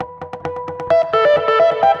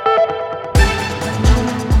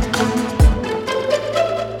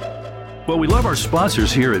Well, we love our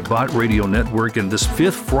sponsors here at Bott Radio Network, and this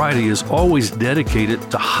Fifth Friday is always dedicated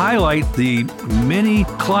to highlight the many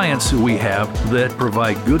clients who we have that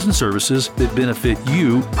provide goods and services that benefit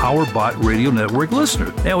you, our Bott Radio Network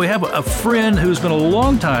listener. Now, we have a friend who's been a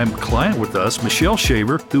longtime client with us, Michelle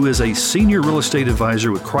Shaver, who is a senior real estate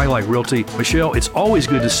advisor with Crye-Leike Realty. Michelle, it's always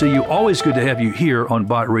good to see you, always good to have you here on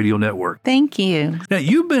Bott Radio Network. Thank you. Now,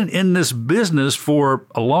 you've been in this business for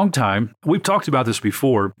a long time. We've talked about this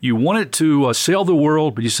before. You wanted to sail the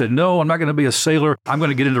world, but you said, no, I'm not going to be a sailor. I'm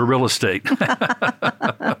going to get into real estate.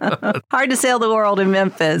 Hard to sail the world in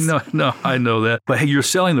Memphis. No, I know that. But hey, you're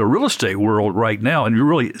selling the real estate world right now, and you're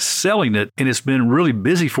really selling it, and it's been really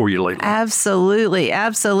busy for you lately. Absolutely.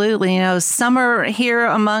 Absolutely. You know, summer here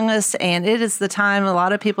among us, and it is the time a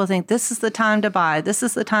lot of people think this is the time to buy. This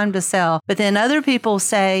is the time to sell. But then other people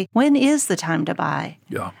say, when is the time to buy?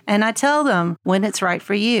 Yeah. And I tell them when it's right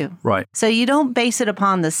for you. Right. So you don't base it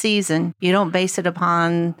upon the season. You don't base it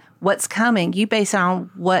upon what's coming. You base it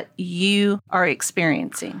on what you are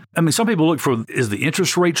experiencing. I mean, some people look for, is the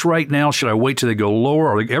interest rates right now? Should I wait till they go lower?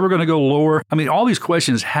 Are they ever going to go lower? I mean, all these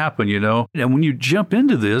questions happen, you know. And when you jump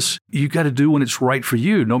into this, you got to do when it's right for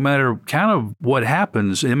you, no matter kind of what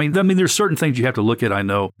happens. I mean, there's certain things you have to look at, I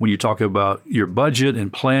know, when you talk about your budget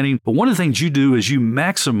and planning. But one of the things you do is you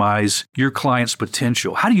maximize your client's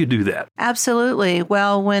potential. How do you do that? Absolutely.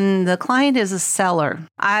 Well, when the client is a seller,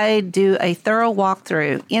 I do a thorough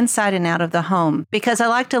walkthrough inside and out of the home, because I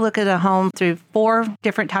like to look at a home through 4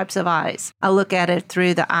 different types of eyes. I look at it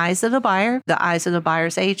through the eyes of the buyer, the eyes of the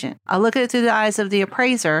buyer's agent. I look at it through the eyes of the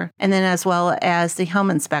appraiser, and then as well as the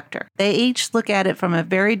home inspector. They each look at it from a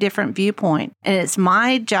very different viewpoint. And it's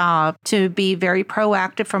my job to be very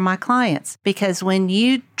proactive for my clients, because when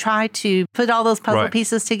you try to put all those puzzle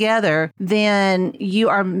pieces together, then you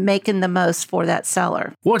are making the most for that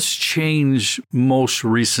seller. What's changed most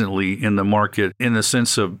recently in the market in the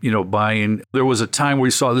sense of, you know, buying? There was a time where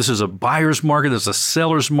you saw this is a buyer's market, this is a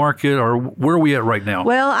seller's market, or where are we at right now?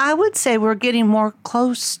 Well, I would say we're getting more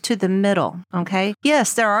close to the middle, okay?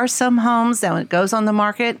 Yes, there are some homes that when it goes on the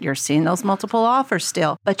market, you're seeing those multiple offers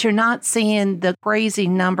still, but you're not seeing the crazy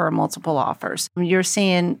number of multiple offers. You're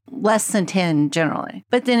seeing less than 10 generally.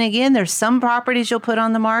 But then again, there's some properties you'll put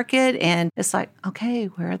on the market and it's like, okay,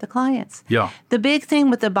 where are the clients? Yeah. The big thing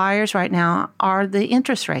with the buyers right now are the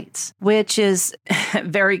interest rates, which is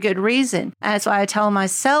very good reason. That's why I tell my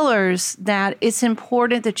sellers that it's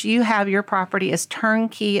important that you have your property as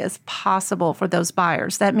turnkey as possible for those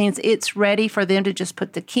buyers. That means it's ready for them to just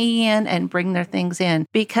put the key in and bring their things in.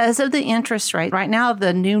 Because of the interest rate, right now,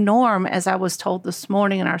 the new norm, as I was told this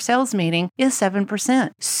morning in our sales meeting, is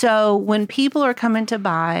 7%. So when people are coming to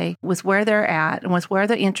buy with where they're at and with where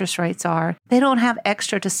the interest rates are, they don't have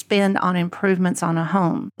extra to spend on improvements on a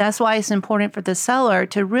home. That's why it's important for the seller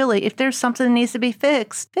to really, if there's something that needs to be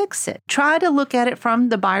fixed, fix it. Try to look at it from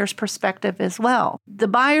the buyer's perspective as well. The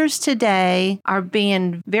buyers today are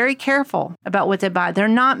being very careful about what they buy. They're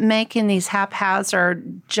not making these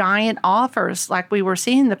haphazard giant offers like we were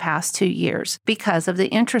seeing the past 2 years because of the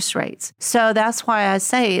interest rates. So that's why I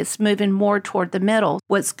say it's moving more toward the middle.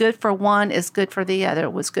 What's good for one is good for the other.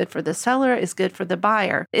 What's good for the seller is good for the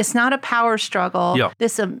buyer. It's not a power struggle. Yeah.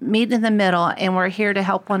 It's a meet in the middle, and we're here to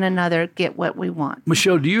help one another get what we want.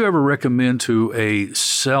 Michelle, do you ever recommend to a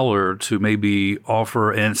seller to maybe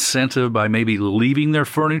offer an incentive by maybe leaving their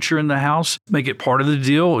furniture in the house, make it part of the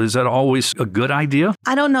deal? Is that always a good idea?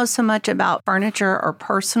 I don't know so much about furniture or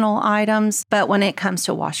personal items, but when it comes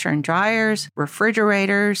to washer and dryers,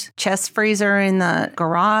 refrigerators, chest freezer in the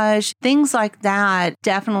garage, things like that,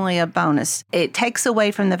 definitely a bonus. It takes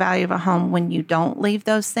away from the value of a home when you don't leave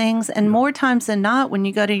those things. And more times than not, when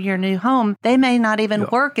you go to your new home, they may not even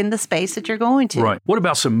work in the space that you're going to. Right. What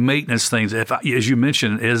about some maintenance things? If I, as you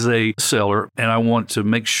mentioned, as a seller, and I want to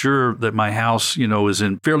make sure that my house, you know, is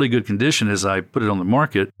in fairly good condition as I put it on the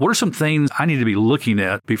market, what are some things I need to be looking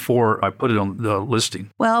at before I put it on the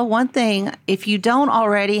listing? Well, one thing, if you don't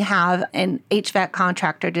already have an HVAC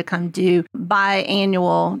contractor to come do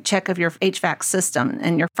biannual check of your HVAC system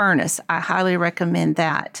and your furnace, I highly recommend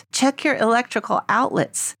that. Check your electrical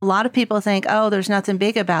outlets. A lot of people think, oh, there's nothing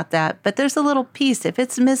big about that, but there's a little piece. If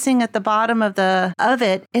it's missing at the bottom of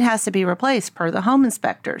it has to be replaced per the home home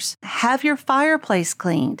inspectors. Have your fireplace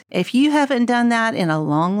cleaned. If you haven't done that in a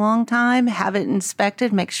long, long time, have it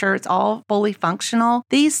inspected, make sure it's all fully functional.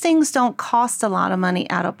 These things don't cost a lot of money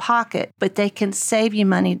out of pocket, but they can save you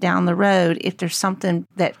money down the road if there's something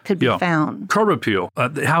that could be found. Curb appeal,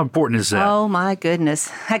 how important is that? Oh my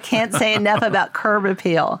goodness. I can't say enough about curb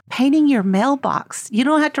appeal. Painting your mailbox. You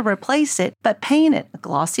don't have to replace it, but paint it a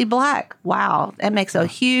glossy black. Wow. That makes a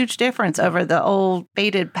huge difference over the old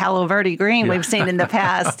faded Palo Verde green we've seen in the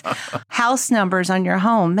past. House numbers on your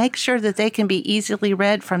home. Make sure that they can be easily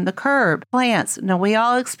read from the curb. Plants. Now, we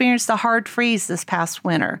all experienced the hard freeze this past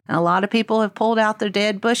winter, and a lot of people have pulled out their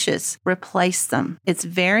dead bushes. Replace them. It's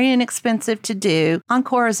very inexpensive to do.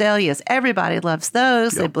 Encore azaleas. Everybody loves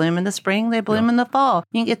those. They bloom in the spring. They bloom in the fall.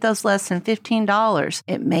 You can get those less than $15.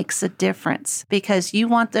 It makes a difference because you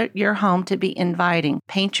want your home to be inviting.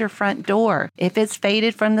 Paint your front door. If it's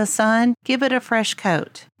faded from the sun, give it a fresh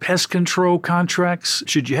coat. Pest control contracts.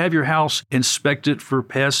 Should you have your house inspected for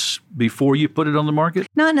pests before you put it on the market?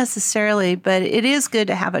 Not necessarily, but it is good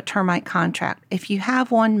to have a termite contract. If you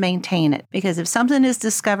have one, maintain it. Because if something is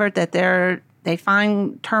discovered that they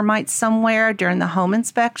find termites somewhere during the home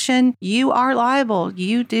inspection, you are liable.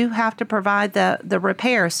 You do have to provide the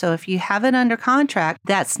repair. So if you have it under contract,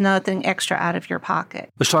 that's nothing extra out of your pocket.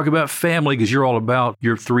 Let's talk about family because you're all about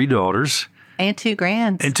your 3 daughters. And 2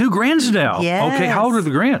 grands. And 2 grands now. Yes. Okay, how old are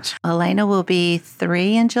the grands? Elena will be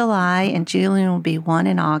 3 in July, and Julian will be 1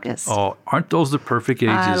 in August. Oh, aren't those the perfect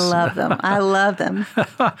ages? I love them. I love them.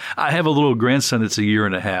 I have a little grandson that's a year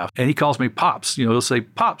and a half, and he calls me Pops. He'll say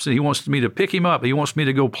Pops, and he wants me to pick him up. He wants me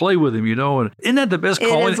to go play with him, And isn't that the best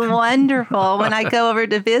call? It is wonderful when I go over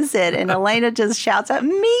to visit, and Elena just shouts out,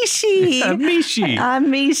 Mishi. Yeah, Mishi.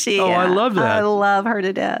 I'm Mishi. Oh, I love that. I love her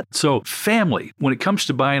to death. So family, when it comes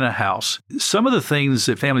to buying a house, some of the things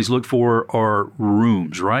that families look for are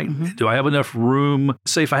rooms, right? Mm-hmm. Do I have enough room?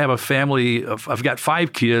 Say if I have a family, I've got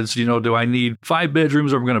 5 kids, do I need 5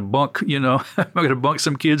 bedrooms or I'm going to bunk, I'm going to bunk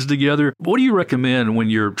some kids together? What do you recommend when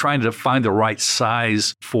you're trying to find the right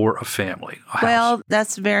size for a family? Well,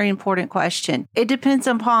 that's a very important question. It depends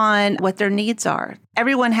upon what their needs are.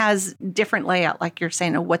 Everyone has different layout, like you're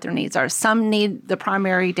saying, of what their needs are. Some need the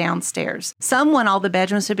primary downstairs. Some want all the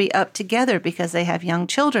bedrooms to be up together because they have young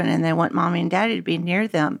children and they want mommy and daddy to be near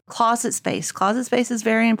them. Closet space. Closet space is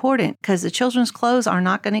very important because the children's clothes are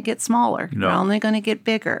not going to get smaller. No. They're only going to get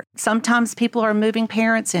bigger. Sometimes people are moving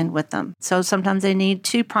parents in with them. So sometimes they need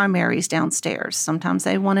 2 primaries downstairs. Sometimes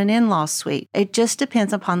they want an in-law suite. It just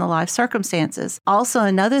depends upon the life circumstances. Also,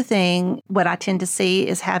 another thing, what I tend to see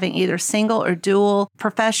is having either single or dual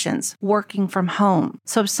professions working from home.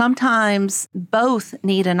 So sometimes both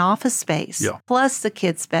need an office space, plus the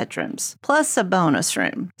kids' bedrooms, plus a bonus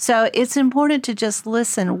room. So it's important to just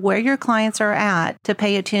listen where your clients are at to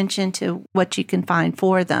pay attention to what you can find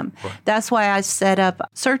for them. Right. That's why I set up a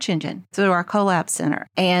search engine through our Collab Center.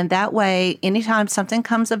 And that way, anytime something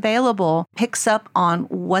comes available, picks up on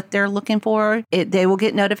what they're looking for, they will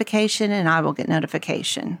get notification and I will get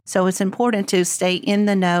notification. So it's important to stay in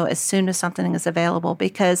the know as soon as something is available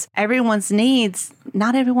because everyone's needs,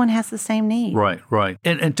 not everyone has the same need. Right.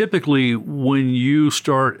 And typically when you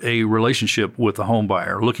start a relationship with a home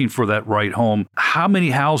buyer looking for that right home, how many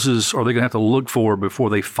houses are they going to have to look for before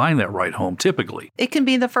they find that right home typically? It can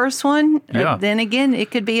be the first one. Yeah. Then again,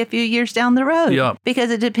 it could be a few years down the road. Yeah.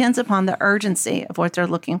 Because it depends upon the urgency of what they're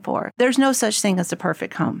looking for. There's no such thing as a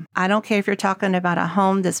perfect home. I don't care if you're talking about a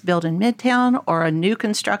home that's built in Midtown or a new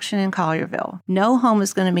construction in Collierville. No home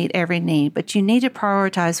is going to meet every need, but you need to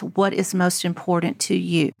prioritize what is most important to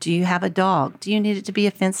you. Do you have a dog? Do you need it to be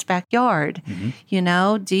a fenced backyard?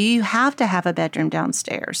 Mm-hmm. Do you have to have a bedroom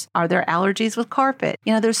downstairs? Are there allergies with carpet?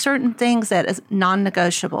 There's certain things that is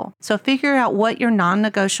non-negotiable. So figure out what your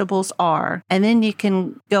non-negotiables are, and then you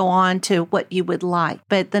can go on to what you would like.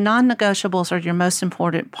 But the non-negotiables are your most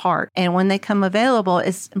important part. And when they come available,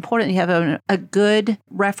 it's important you have a good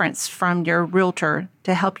reference from your realtor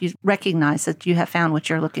to help you recognize that you have found what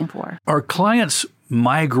you're looking for. Are clients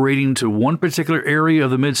migrating to one particular area of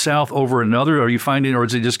the Mid-South over another? Are you finding, or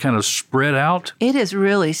is it just kind of spread out? It is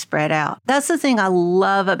really spread out. That's the thing I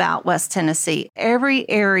love about West Tennessee. Every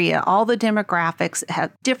area, all the demographics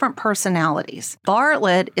have different personalities.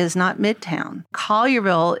 Bartlett is not Midtown.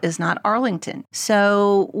 Collierville is not Arlington.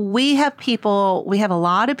 So we have a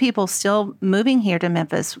lot of people still moving here to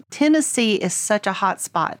Memphis. Tennessee is such a hot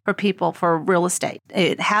spot for people for real estate.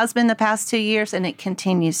 It has been the past 2 years and it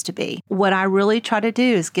continues to be. What I really try to do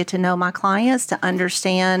is get to know my clients, to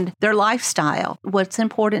understand their lifestyle, what's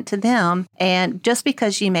important to them. And just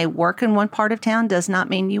because you may work in one part of town does not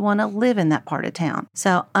mean you want to live in that part of town.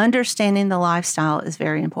 So understanding the lifestyle is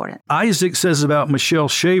very important. Isaac says about Michelle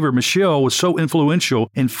Shaver, Michelle was so influential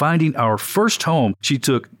in finding our first home. She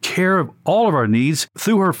took care of all of our needs.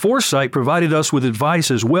 Through her foresight, provided us with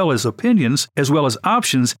advice as well as opinions, as well as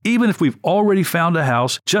options, even if we've already found a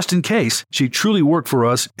house, just in case. She truly worked for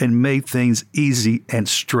us and made things easy and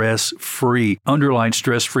stress-free. Underline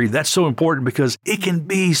stress-free. That's so important because it can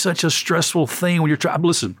be such a stressful thing when you're trying.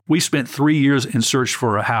 Listen, we spent 3 years in search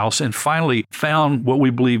for a house and finally found what we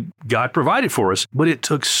believe God provided for us. But it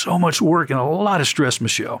took so much work and a lot of stress,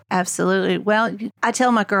 Michelle. Absolutely. Well, I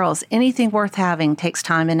tell my girls, anything worth having takes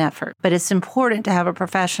time and effort, but it's important to have a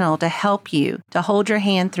professional to help you, to hold your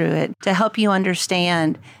hand through it, to help you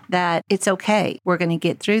understand that it's okay. We're going to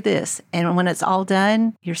get through this. And when it's all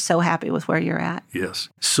done, you're so happy with where you're at. Yes.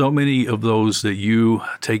 So many of those that you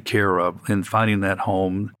take care of in finding that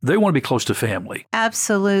home, they want to be close to family.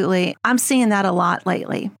 Absolutely. I'm seeing that a lot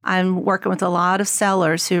lately. I'm working with a lot of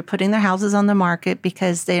sellers who are putting their houses on the market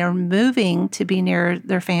because they are moving to be near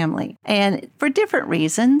their family. And for different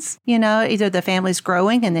reasons, either the family's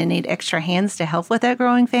growing and they need extra hands to help with that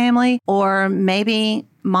growing family, or maybe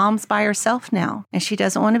mom's by herself now and she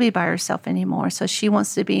doesn't want to be by herself anymore. So she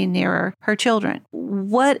wants to be nearer her children.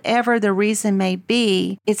 Whatever the reason may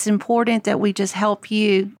be, it's important that we just help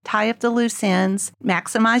you tie up the loose ends,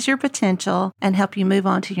 maximize your potential, and help you move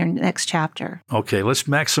on to your next chapter. Okay, let's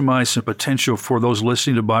maximize some potential for those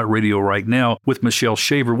listening to Bott Radio right now with Michelle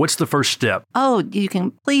Shaver. What's the first step? Oh, you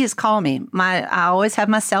can please call me. I always have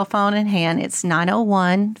my cell phone in hand. It's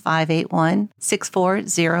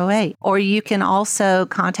 901-581-6408. Or you can also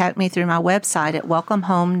contact me through my website at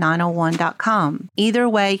welcomehome901.com. Either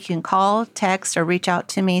way, you can call, text, or reach out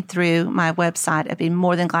to me through my website. I'd be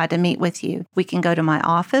more than glad to meet with you. We can go to my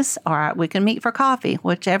office or we can meet for coffee,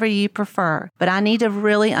 whichever you prefer. But I need to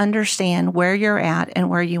really understand where you're at and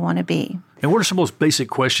where you want to be. And what are some of those basic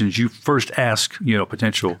questions you first ask,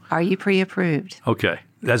 potential? Are you pre-approved? Okay.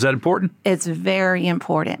 Is that important? It's very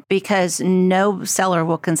important because no seller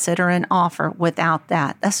will consider an offer without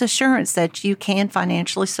that. That's assurance that you can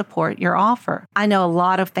financially support your offer. I know a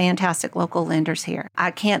lot of fantastic local lenders here.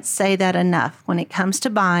 I can't say that enough when it comes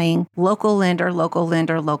to buying local lender, local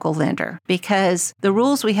lender, local lender, because the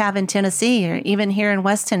rules we have in Tennessee or even here in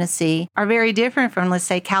West Tennessee are very different from, let's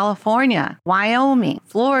say, California, Wyoming,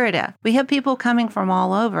 Florida. We have people coming from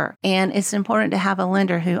all over, and it's important to have a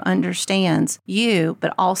lender who understands you,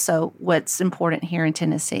 but also what's important here in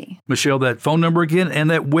Tennessee. Michelle, that phone number again and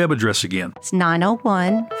that web address again. It's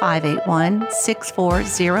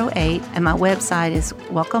 901-581-6408, and my website is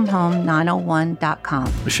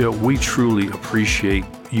welcomehome901.com. Michelle, we truly appreciate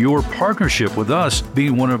your partnership with us,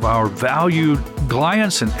 being one of our valued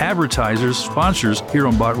clients and advertisers, sponsors here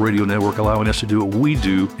on Bott Radio Network, allowing us to do what we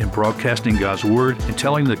do in broadcasting God's Word and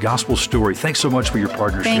telling the gospel story. Thanks so much for your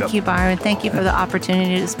partnership. Thank you, Byron. Thank you for the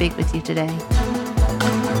opportunity to speak with you today.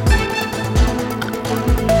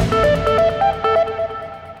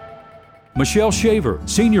 Michelle Shaver,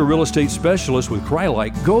 Senior Real Estate Specialist with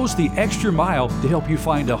Crylite, goes the extra mile to help you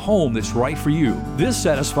find a home that's right for you. This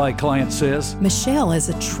satisfied client says, Michelle is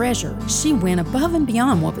a treasure. She went above and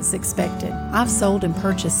beyond what was expected. I've sold and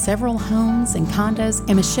purchased several homes and condos,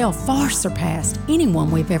 and Michelle far surpassed anyone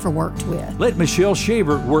we've ever worked with. Let Michelle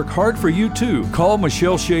Shaver work hard for you too. Call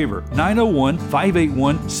Michelle Shaver,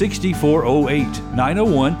 901-581-6408.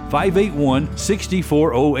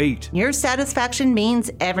 901-581-6408. Your satisfaction means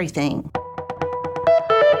everything.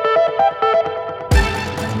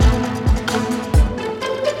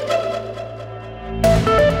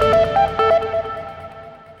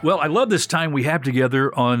 Well, I love this time we have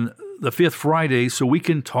together on the fifth Friday so we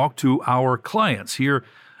can talk to our clients here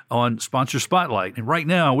on Sponsor Spotlight. And right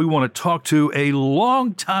now, we want to talk to a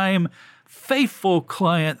longtime faithful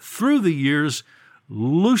client through the years,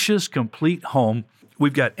 Lucius Complete Home.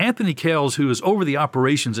 We've got Anthony Kells, who is over the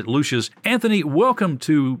operations at Lucius. Anthony, welcome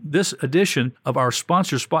to this edition of our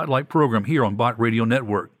Sponsor Spotlight program here on Bott Radio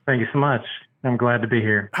Network. Thank you so much. I'm glad to be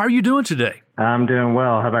here. How are you doing today? I'm doing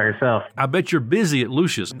well. How about yourself? I bet you're busy at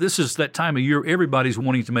Lucius. This is that time of year everybody's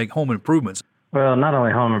wanting to make home improvements. Well, not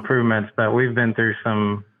only home improvements, but we've been through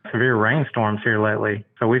some severe rainstorms here lately.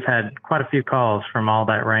 So we've had quite a few calls from all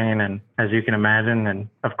that rain, and as you can imagine, and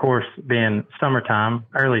of course, being summertime,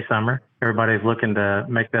 early summer, everybody's looking to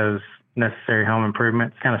make those necessary home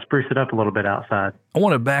improvements, kind of spruce it up a little bit outside. I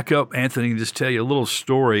want to back up, Anthony, and just tell you a little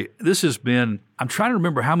story. This has been, I'm trying to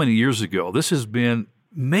remember how many years ago. This has been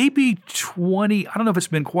maybe 20, I don't know if it's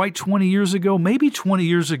been quite 20 years ago, maybe 20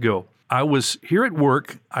 years ago. I was here at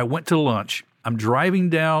work. I went to lunch. I'm driving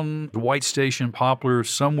down the White Station, Poplar,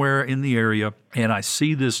 somewhere in the area, and I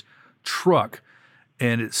see this truck,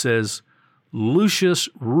 and it says Lucius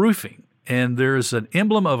Roofing. And there's an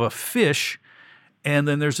emblem of a fish, and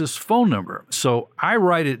then there's this phone number. So I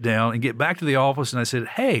write it down and get back to the office, and I said,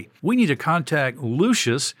 hey, we need to contact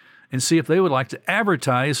Lucius and see if they would like to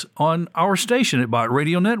advertise on our station at Bott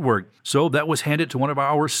Radio Network. So that was handed to one of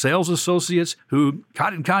our sales associates who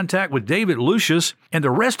got in contact with David Lucius, and the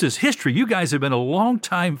rest is history. You guys have been a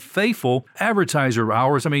long-time faithful advertiser of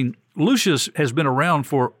ours. I mean, Lucius has been around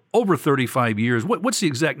for over 35 years. What's the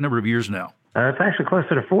exact number of years now? It's actually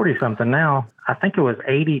closer to 40-something now. I think it was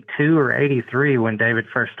 82 or 83 when David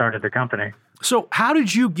first started the company. So how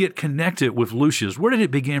did you get connected with Lucius? Where did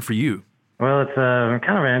it begin for you? Well, it's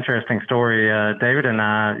kind of an interesting story. David and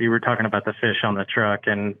I, you were talking about the fish on the truck,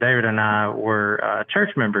 and David and I were church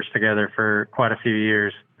members together for quite a few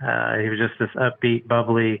years. He was just this upbeat,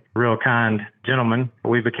 bubbly, real kind gentleman.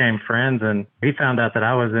 We became friends, and he found out that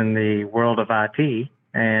I was in the world of IT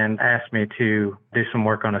and asked me to do some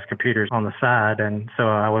work on his computers on the side. And so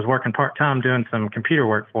I was working part-time doing some computer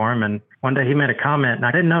work for him. And one day he made a comment, and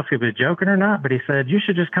I didn't know if he was joking or not, but he said, you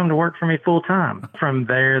should just come to work for me full-time. From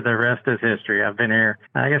there, the rest is history. I've been here,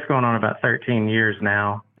 I guess, going on about 13 years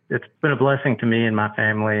now. It's been a blessing to me and my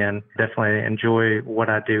family, and definitely enjoy what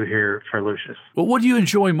I do here for Lucius. Well, what do you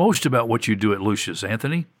enjoy most about what you do at Lucius,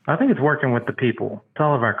 Anthony? I think it's working with the people. It's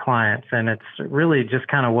all of our clients, and it's really just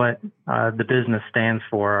kind of what the business stands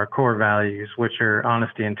for, our core values, which are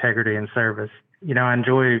honesty, integrity, and service. You know, I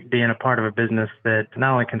enjoy being a part of a business that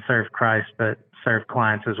not only can serve Christ, but serve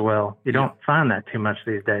clients as well. You don't find that too much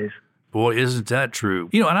these days. Boy, isn't that true?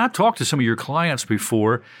 You know, and I've talked to some of your clients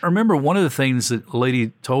before. I remember one of the things that a lady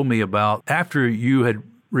told me about after you had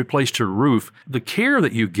replaced her roof, the care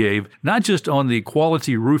that you gave, not just on the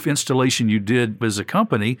quality roof installation you did as a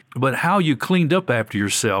company, but how you cleaned up after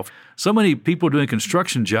yourself. So many people doing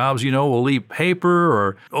construction jobs, you know, will leave paper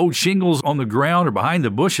or old shingles on the ground or behind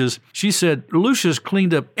the bushes. She said, Lucius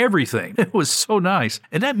cleaned up everything. It was so nice.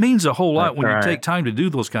 And that means a whole lot when you take time to do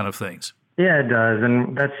those kind of things. Yeah, it does.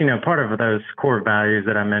 And that's, you know, part of those core values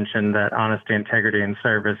that I mentioned, that honesty, integrity, and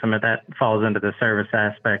service. I mean, that falls into the service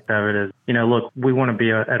aspect of it is, you know, look, we want to be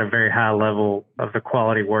at a very high level of the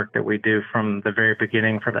quality work that we do from the very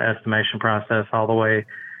beginning for the estimation process all the way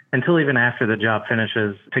until even after the job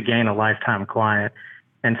finishes to gain a lifetime client.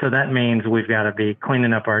 And so that means we've got to be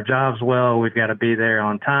cleaning up our jobs well. We've got to be there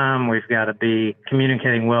on time. We've got to be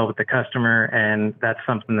communicating well with the customer. And that's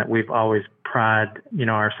something that we've always pride, you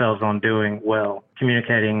know, ourselves on doing well,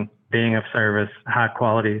 communicating, being of service, high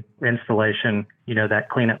quality installation, you know, that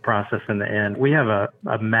cleanup process in the end. We have a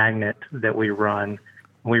magnet that we run.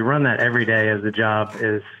 We run that every day as the job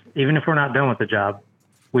is, even if we're not done with the job,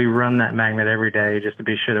 we run that magnet every day just to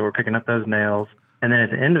be sure that we're picking up those nails. And then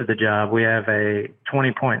at the end of the job, we have a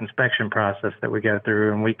 20-point inspection process that we go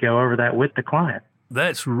through, and we go over that with the client.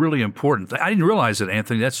 That's really important. I didn't realize that,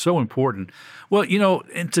 Anthony. That's so important. Well, you know,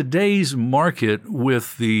 in today's market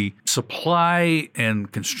with the supply and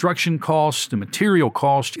construction costs, the material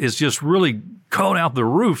cost is just really going out the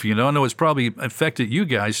roof. You know, I know it's probably affected you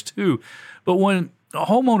guys too. But when a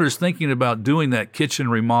homeowner's thinking about doing that kitchen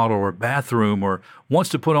remodel or bathroom or wants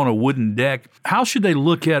to put on a wooden deck, how should they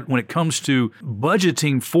look at when it comes to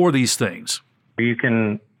budgeting for these things? You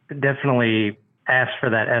can definitely ask for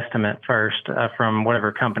that estimate first from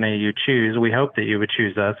whatever company you choose. We hope that you would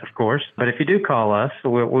choose us, of course. But if you do call us,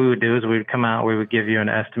 what we would do is we would come out, we would give you an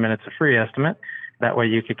estimate. It's a free estimate. That way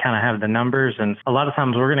you could kind of have the numbers. And a lot of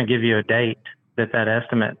times we're going to give you a date that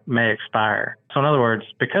estimate may expire. So in other words,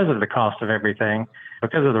 because of the cost of everything,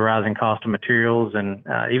 because of the rising cost of materials and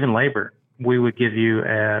even labor, we would give you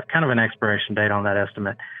a kind of an expiration date on that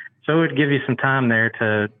estimate. So it would give you some time there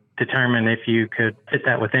to determine if you could fit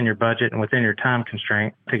that within your budget and within your time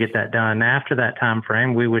constraint to get that done. After that time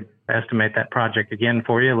frame, we would estimate that project again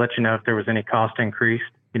for you, let you know if there was any cost increase,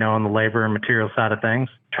 you know, on the labor and material side of things,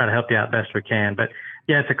 try to help you out best we can. But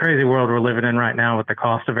yeah, it's a crazy world we're living in right now with the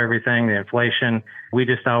cost of everything, the inflation. We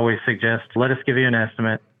just always suggest, let us give you an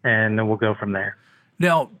estimate and then we'll go from there.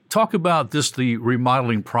 Now, talk about the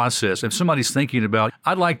remodeling process. If somebody's thinking about,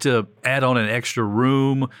 I'd like to add on an extra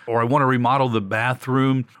room or I want to remodel the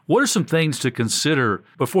bathroom, what are some things to consider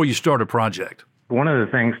before you start a project? One of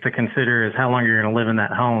the things to consider is how long you're going to live in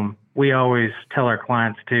that home. We always tell our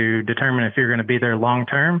clients to determine if you're going to be there long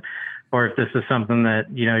term or if this is something that,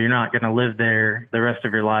 you know, you're not going to live there the rest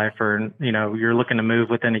of your life or, you know, you're looking to move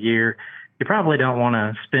within a year. you probably don't want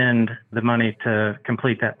to spend the money to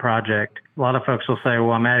complete that project. A lot of folks will say,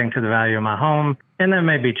 well, I'm adding to the value of my home. And that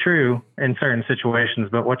may be true in certain situations,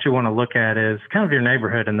 but what you want to look at is kind of your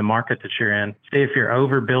neighborhood and the market that you're in. See if you're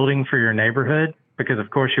overbuilding for your neighborhood, because of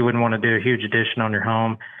course you wouldn't want to do a huge addition on your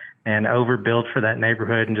home and overbuild for that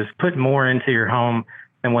neighborhood and just put more into your home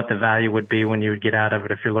than what the value would be when you would get out of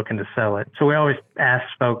it if you're looking to sell it. So we always ask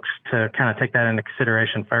folks to kind of take that into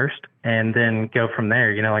consideration first and then go from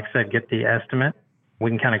there. You know, like I said, get the estimate.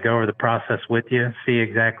 We can kind of go over the process with you, see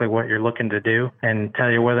exactly what you're looking to do, and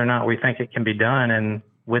tell you whether or not we think it can be done and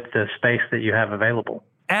with the space that you have available.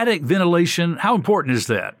 Attic ventilation, how important is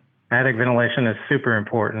that? Attic ventilation is super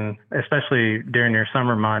important, especially during your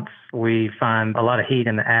summer months. We find a lot of heat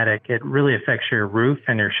in the attic. It really affects your roof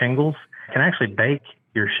and your shingles. It can actually bake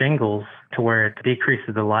your shingles to where it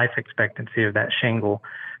decreases the life expectancy of that shingle.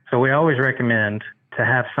 So we always recommend to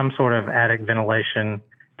have some sort of attic ventilation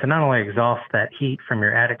to not only exhaust that heat from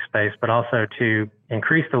your attic space, but also to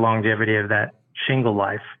increase the longevity of that shingle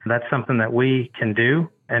life. That's something that we can do.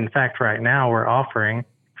 In fact, right now we're offering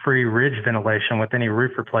free ridge ventilation with any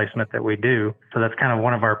roof replacement that we do. So that's kind of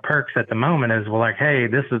one of our perks at the moment is we're like, hey,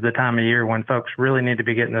 this is the time of year when folks really need to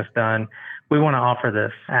be getting this done. We want to offer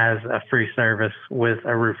this as a free service with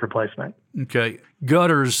a roof replacement. Okay.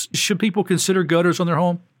 Gutters. Should people consider gutters on their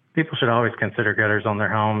home? People should always consider gutters on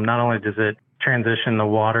their home. Not only does it transition the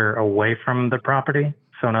water away from the property,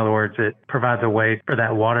 so in other words, it provides a way for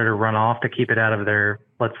that water to run off to keep it out of their,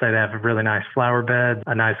 let's say they have a really nice flower bed,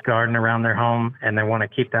 a nice garden around their home, and they want to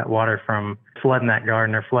keep that water from flooding that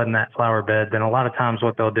garden or flooding that flower bed. Then a lot of times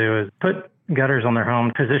what they'll do is put gutters on their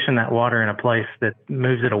home, position that water in a place that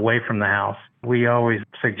moves it away from the house. We always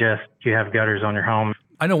suggest you have gutters on your home.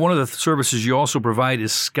 I know one of the services you also provide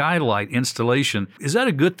is skylight installation. Is that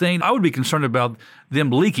a good thing? I would be concerned about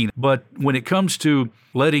them leaking, but when it comes to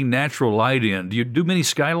letting natural light in, do you do many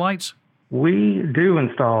skylights? We do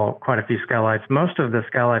install quite a few skylights. Most of the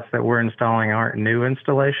skylights that we're installing aren't new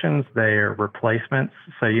installations. They are replacements.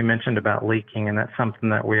 So you mentioned about leaking, and that's something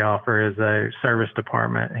that we offer as a service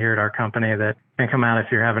department here at our company that can come out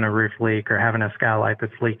if you're having a roof leak or having a skylight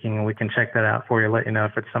that's leaking, and we can check that out for you, let you know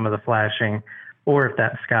if it's some of the flashing or if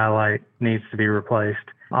that skylight needs to be replaced.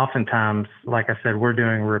 Oftentimes, like I said, we're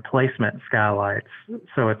doing replacement skylights.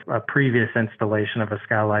 So it's a previous installation of a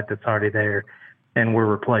skylight that's already there, and we're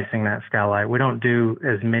replacing that skylight. We don't do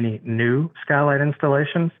as many new skylight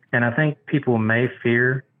installations, and I think people may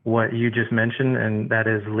fear what you just mentioned, and that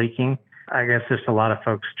is leaking. I guess just a lot of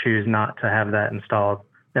folks choose not to have that installed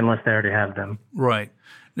unless they already have them. Right.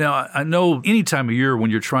 Now, I know any time of year when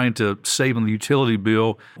you're trying to save on the utility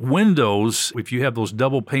bill, windows, if you have those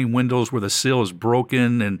double pane windows where the sill is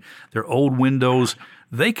broken and they're old windows,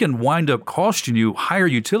 they can wind up costing you higher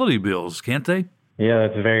utility bills, can't they? Yeah,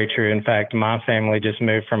 that's very true. In fact, my family just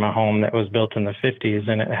moved from a home that was built in the 50s,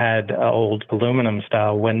 and it had old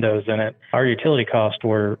aluminum-style windows in it. Our utility costs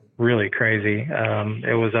were really crazy.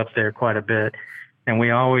 It was up there quite a bit. And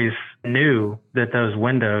we always knew that those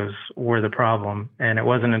windows were the problem. And it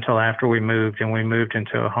wasn't until after we moved and we moved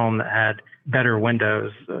into a home that had better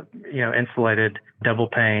windows, insulated, double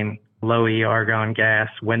pane, low E argon gas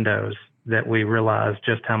windows, that we realized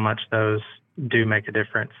just how much those do make a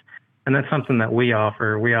difference. And that's something that we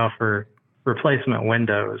offer. We offer replacement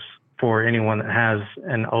windows for anyone that has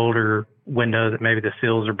an older window that maybe the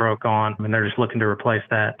seals are broke on and they're just looking to replace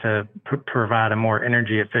that to provide a more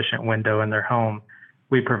energy efficient window in their home.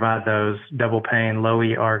 We provide those double pane, low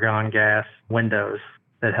E argon gas windows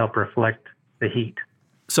that help reflect the heat.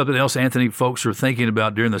 Something else, Anthony, folks are thinking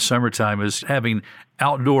about during the summertime is having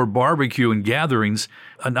outdoor barbecue and gatherings.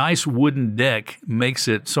 A nice wooden deck makes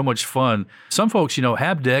it so much fun. Some folks,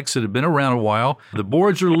 have decks that have been around a while. The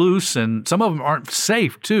boards are loose, and some of them aren't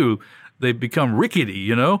safe, too. They've become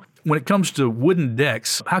rickety, When it comes to wooden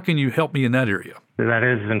decks, how can you help me in that area? That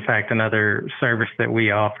is, in fact, another service that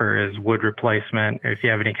we offer is wood replacement. If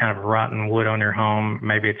you have any kind of rotten wood on your home,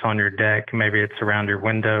 maybe it's on your deck, maybe it's around your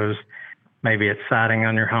windows, maybe it's siding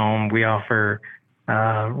on your home, we offer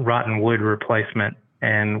rotten wood replacement,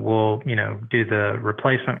 and we'll, do the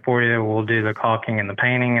replacement for you. We'll do the caulking and the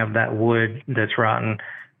painting of that wood that's rotten.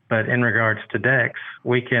 But in regards to decks,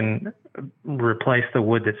 we can replace the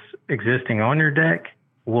wood that's existing on your deck.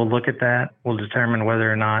 We'll look at that. We'll determine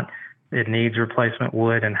whether or not it needs replacement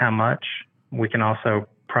wood and how much. We can also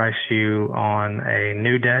price you on a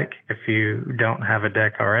new deck if you don't have a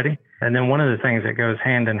deck already. And then one of the things that goes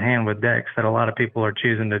hand in hand with decks that a lot of people are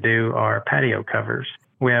choosing to do are patio covers.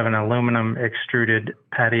 We have an aluminum extruded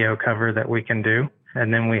patio cover that we can do.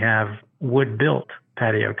 And then we have wood built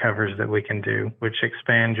patio covers that we can do, which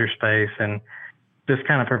expand your space and just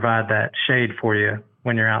kind of provide that shade for you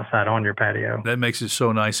when you're outside on your patio. That makes it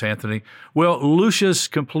so nice, Anthony. Well, Lucius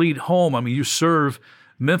Complete Home, I mean, you serve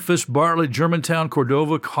Memphis, Bartlett, Germantown,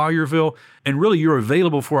 Cordova, Collierville, and really you're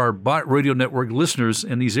available for our Bott Radio Network listeners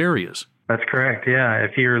in these areas. That's correct, yeah.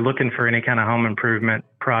 If you're looking for any kind of home improvement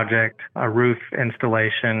project, a roof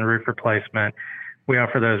installation, roof replacement, we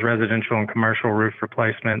offer those residential and commercial roof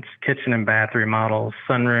replacements, kitchen and bath remodels,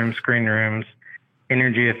 sunrooms, screen rooms,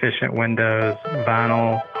 energy-efficient windows,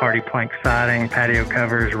 vinyl, hardy plank siding, patio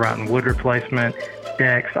covers, rotten wood replacement,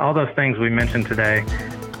 decks, all those things we mentioned today.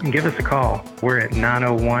 Give us a call. We're at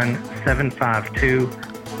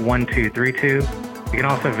 901-752-1232. You can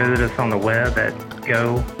also visit us on the web at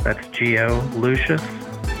Lucius,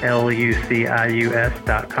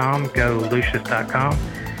 Lucius.com, GoLucius.com.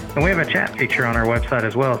 And we have a chat feature on our website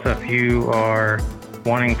as well. So if you are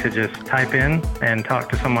wanting to just type in and talk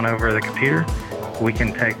to someone over the computer, we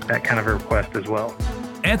can take that kind of a request as well.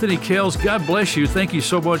 Anthony Kales, God bless you. Thank you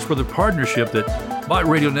so much for the partnership that Bott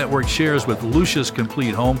Radio Network shares with Lucius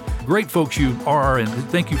Complete Home. Great folks you are, and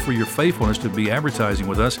thank you for your faithfulness to be advertising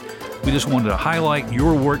with us. We just wanted to highlight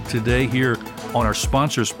your work today here on our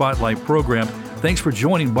Sponsor Spotlight program. Thanks for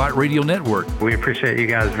joining Bott Radio Network. We appreciate you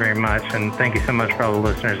guys very much, and thank you so much for all the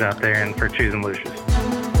listeners out there and for choosing Lucius.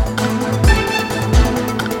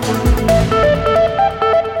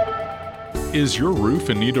 Is your roof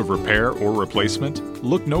in need of repair or replacement?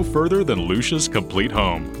 Look no further than Lucius Complete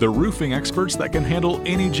Home, the roofing experts that can handle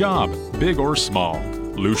any job, big or small.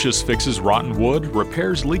 Lucius fixes rotten wood,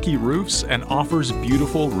 repairs leaky roofs, and offers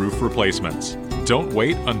beautiful roof replacements. Don't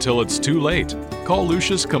wait until it's too late. Call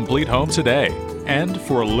Lucius Complete Home today. And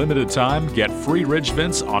for a limited time, get free ridge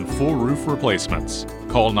vents on full roof replacements.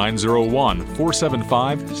 Call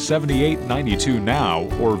 901-475-7892 now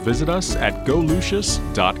or visit us at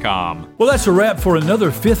GoLucius.com. Well, that's a wrap for another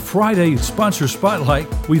Fifth Friday Sponsor Spotlight.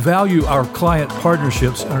 We value our client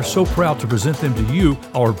partnerships and are so proud to present them to you,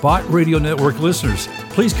 our Bott Radio Network listeners.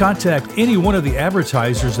 Please contact any one of the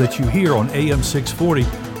advertisers that you hear on AM 640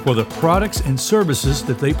 for the products and services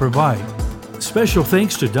that they provide. Special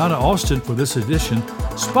thanks to Donna Austin for this edition,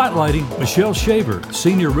 spotlighting Michelle Shaver,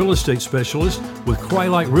 Senior Real Estate Specialist with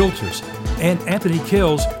Crylite Realtors, and Anthony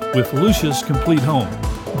Kales with Lucius Complete Home.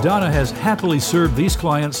 Donna has happily served these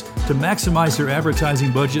clients to maximize their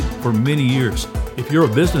advertising budget for many years. If you're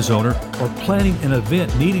a business owner or planning an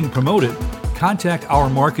event needing promoted, contact our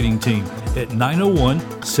marketing team at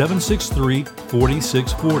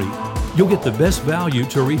 901-763-4640. You'll get the best value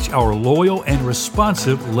to reach our loyal and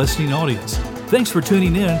responsive listening audience. Thanks for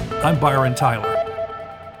tuning in. I'm Byron Tyler.